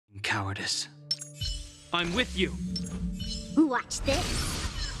cowardice. I'm with you. Watch this.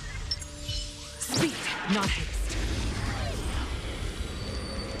 Speed, not haste.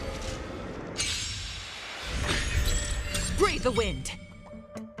 Spray the wind.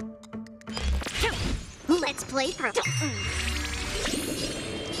 Let's play for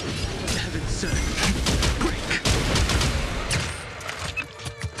Heaven sent. Break.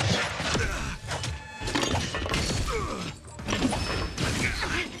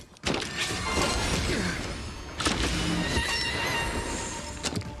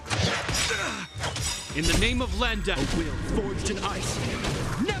 In the name of Landa, a will forged in ice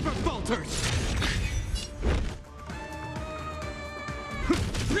never falters!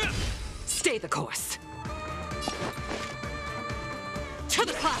 Stay the course. To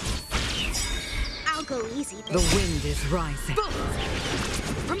the clouds. I'll go easy The this. wind is rising.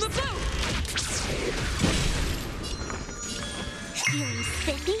 From the boat! Feeling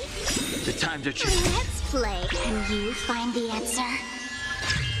spiffy? The times are changing. Let's play. Can you find the answer?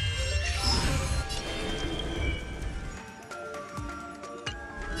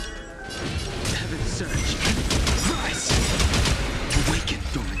 Heaven surge. Rise! Awaken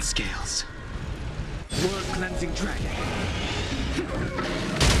dormant scales. World cleansing dragon.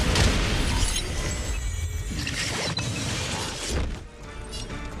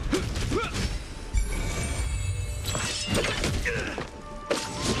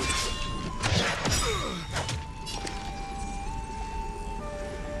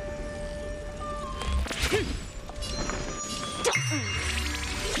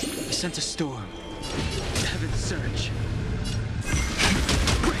 I sense a storm. Heaven surge.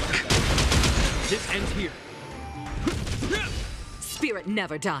 Break! This ends here. Spirit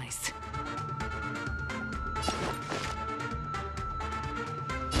never dies.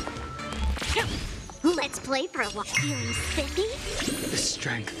 Let's play for a while. Feeling spiffy? The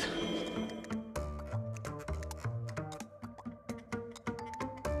strength.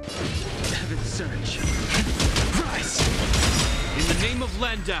 Heaven surge. Rise! In the name of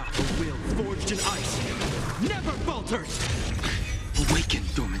Landau, a will forged in ice never falters! Awaken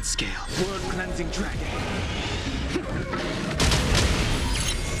dormant scale. World cleansing dragon.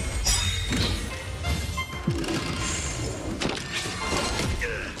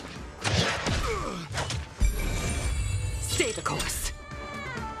 Stay the course.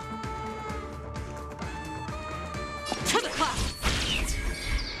 To the clouds.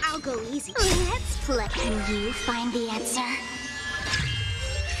 I'll go easy. Let's play. Can you find the answer?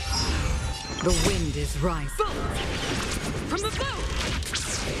 The wind is rising. From the boat!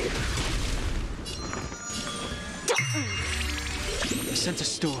 I sense a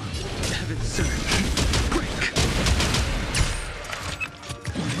storm. Heaven surge. Break!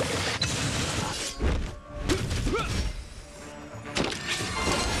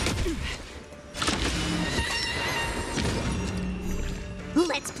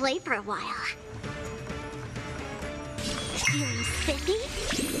 Let's play for a while. Feeling spiffy?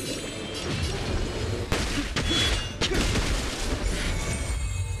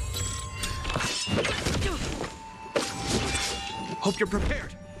 Hope you're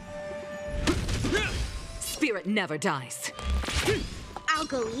prepared. Spirit never dies. I'll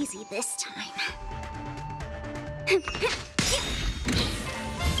go easy this time.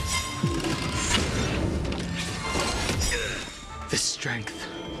 The strength.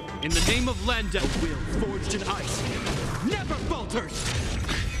 In the name of Landau, a will forged in ice never falters!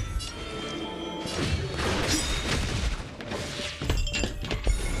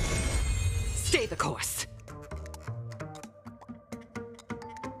 Stay the course.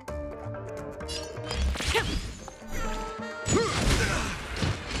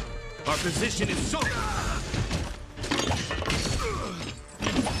 Our position is so...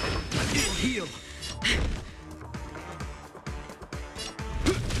 It'll heal.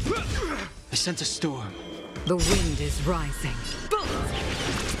 I sense a storm. The wind is rising.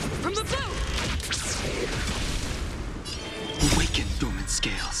 From the boat! Awaken dormant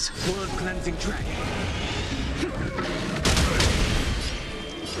scales. World cleansing dragon.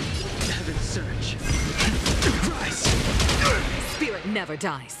 Heaven surge. Rise! Spirit never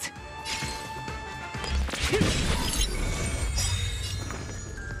dies.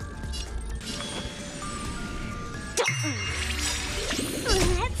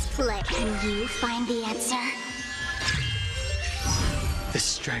 Let's play. Can you find the answer? The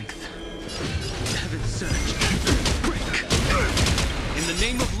strength. Heaven surge. Break! In the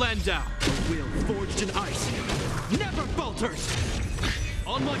name of Landau, a will forged in ice never falters!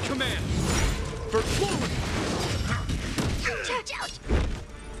 On my command! For forward! Ouch, ouch!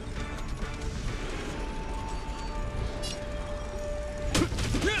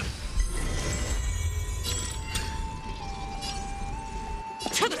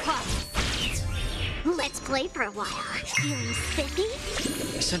 play for a while. Feeling spiffy?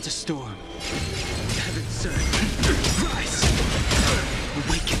 I sent a storm. Heaven surge. Rise!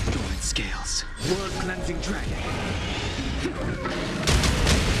 Awaken dormant scales. World cleansing dragon.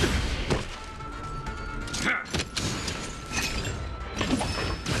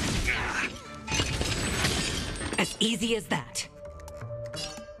 As easy as that.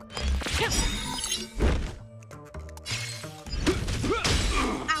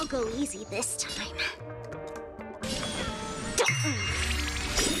 I'll go easy this time.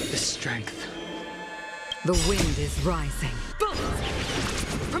 The strength. The wind is rising. Bolt!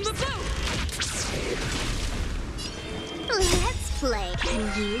 From the bow! Let's play. Can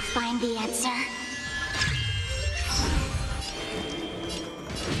you find the answer?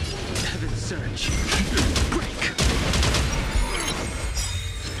 Heaven surge. Break!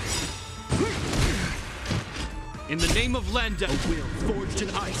 In the name of Landau, a will forged in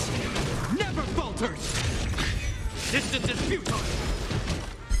ice never falters! Distance is futile!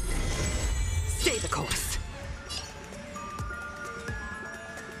 Stay the course.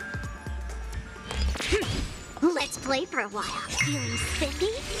 Let's play for a while. Feeling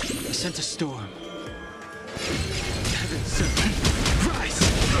spiffy? I sent a storm. Heaven surge. Rise!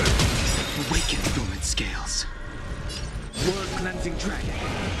 Awaken dormant scales. World cleansing dragon.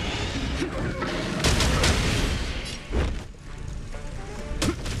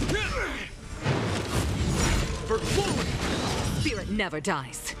 For glory! Spirit never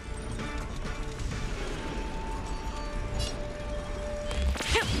dies.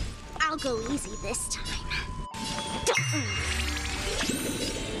 I'll go easy this time.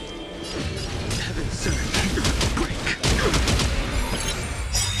 Heaven surge. Break!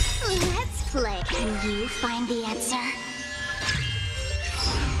 Let's play. Can you find the answer?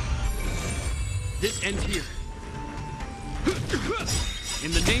 This ends here.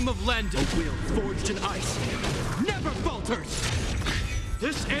 In the name of Landau, a will forged in ice never falters!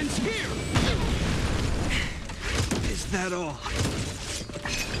 This ends here! Is that all?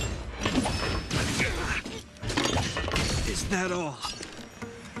 Is that all?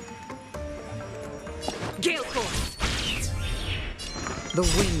 Gale force! The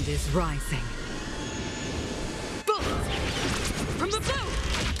wind is rising. Bolt! From the bow!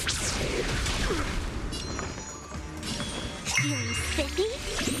 Feeling spiffy?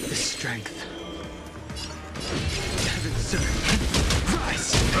 The strength. Heaven surge.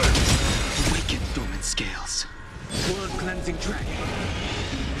 Rise! Awaken dormant scales. World cleansing dragon.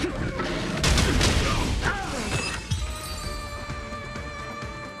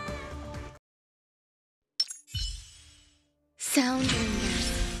 Sound lingers.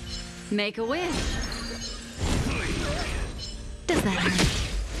 Make a wish. Does that hurt?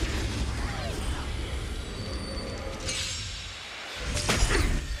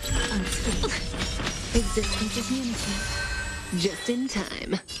 Existence is unity. Just in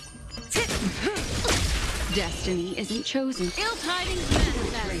time. Destiny isn't chosen. Ill tidings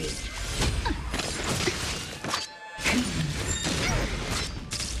manifest.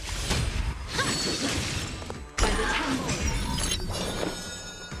 By the temple.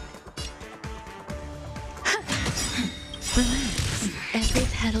 Relax. Every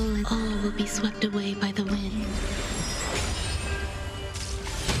petal and all will be swept away by the wind.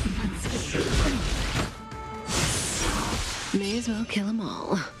 May as well kill them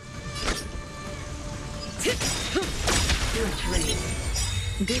all.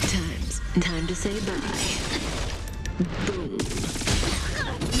 Good times. Time to say bye. Boom.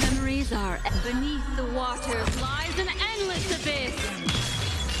 Memories are beneath the water lies an endless abyss.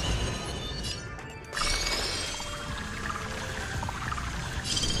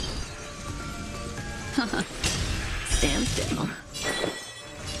 Stand still.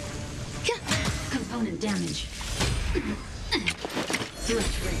 Component damage.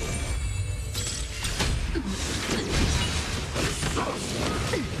 Threat rate.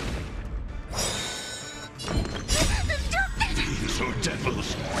 These are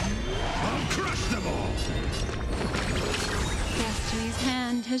devils. I'll crush them all. Destiny's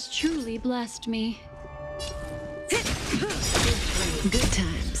hand has truly blessed me. Good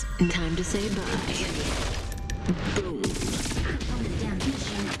times. Time to say bye. Boom. Component damage.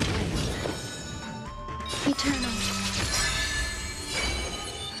 Eternal.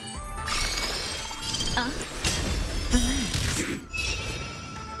 Relax.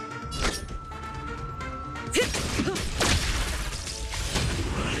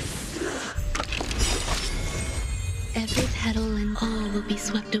 Every petal and all will be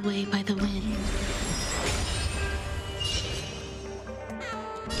swept away by the wind.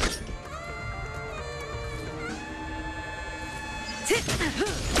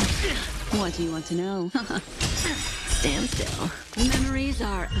 What do you want to know? Stand still. Memories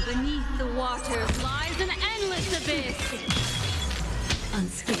are beneath the water lies an endless abyss.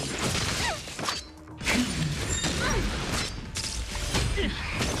 Unscathed.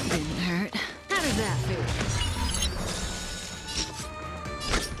 Didn't hurt. How does that feel?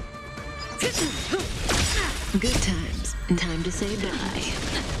 Good times. Time to say bye.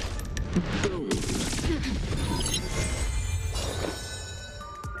 Boom.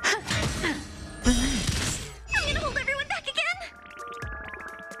 Relax. I'm gonna hold everyone back again.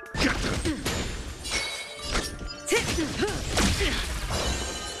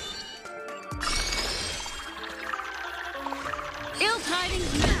 Ill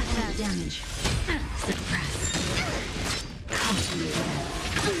tidings manifest. Damage. Suppress.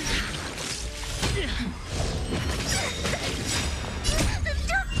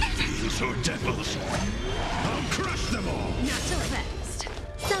 These are devils. I'll crush them all. Not so fast.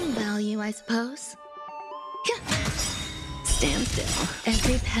 Some value, I suppose. Stand still.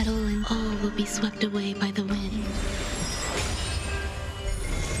 Every petal and all will be swept away by the wind.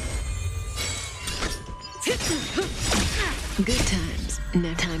 Good times.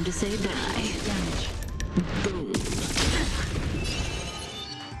 Now time to say bye. Damage. Boom.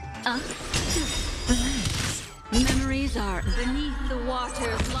 Relax. Memories are beneath the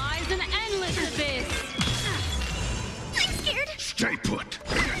water lies an endless abyss. I'm scared. Stay put.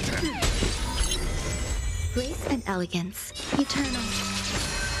 Grace and elegance. Eternal.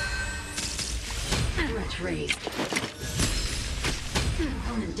 Threat raised.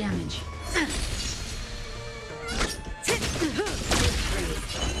 Opponent damage.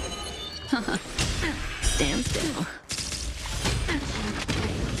 Stand still.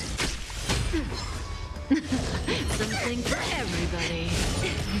 Something for everybody.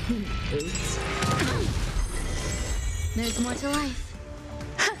 Oops. There's more to life.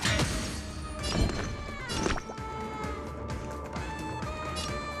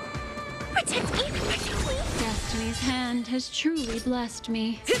 Protect me, please. Destiny's hand has truly blessed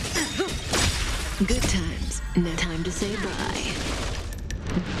me. Good times. Now time to say bye.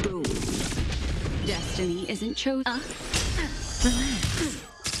 Boom. Destiny isn't chosen. Relax.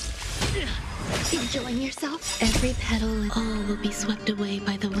 Enjoying yourself? Every petal and all will be swept away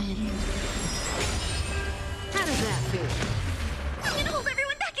by the wind. How does that feel? I'm gonna hold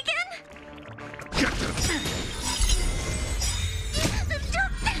everyone back again. Get them.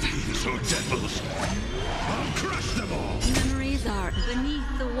 These are devils. I'll crush them all. Memories are beneath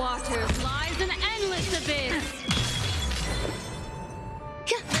the water lies an endless abyss.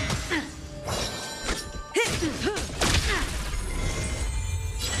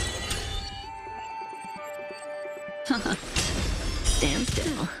 Stand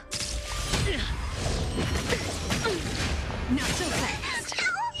still. Not so fast.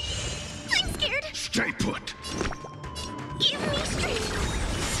 I'm scared. Stay put. Give me strength.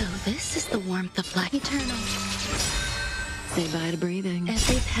 So this is the warmth of life. Eternal. Say bye to breathing.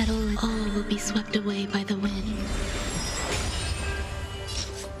 Every petal and all will be swept away by the wind.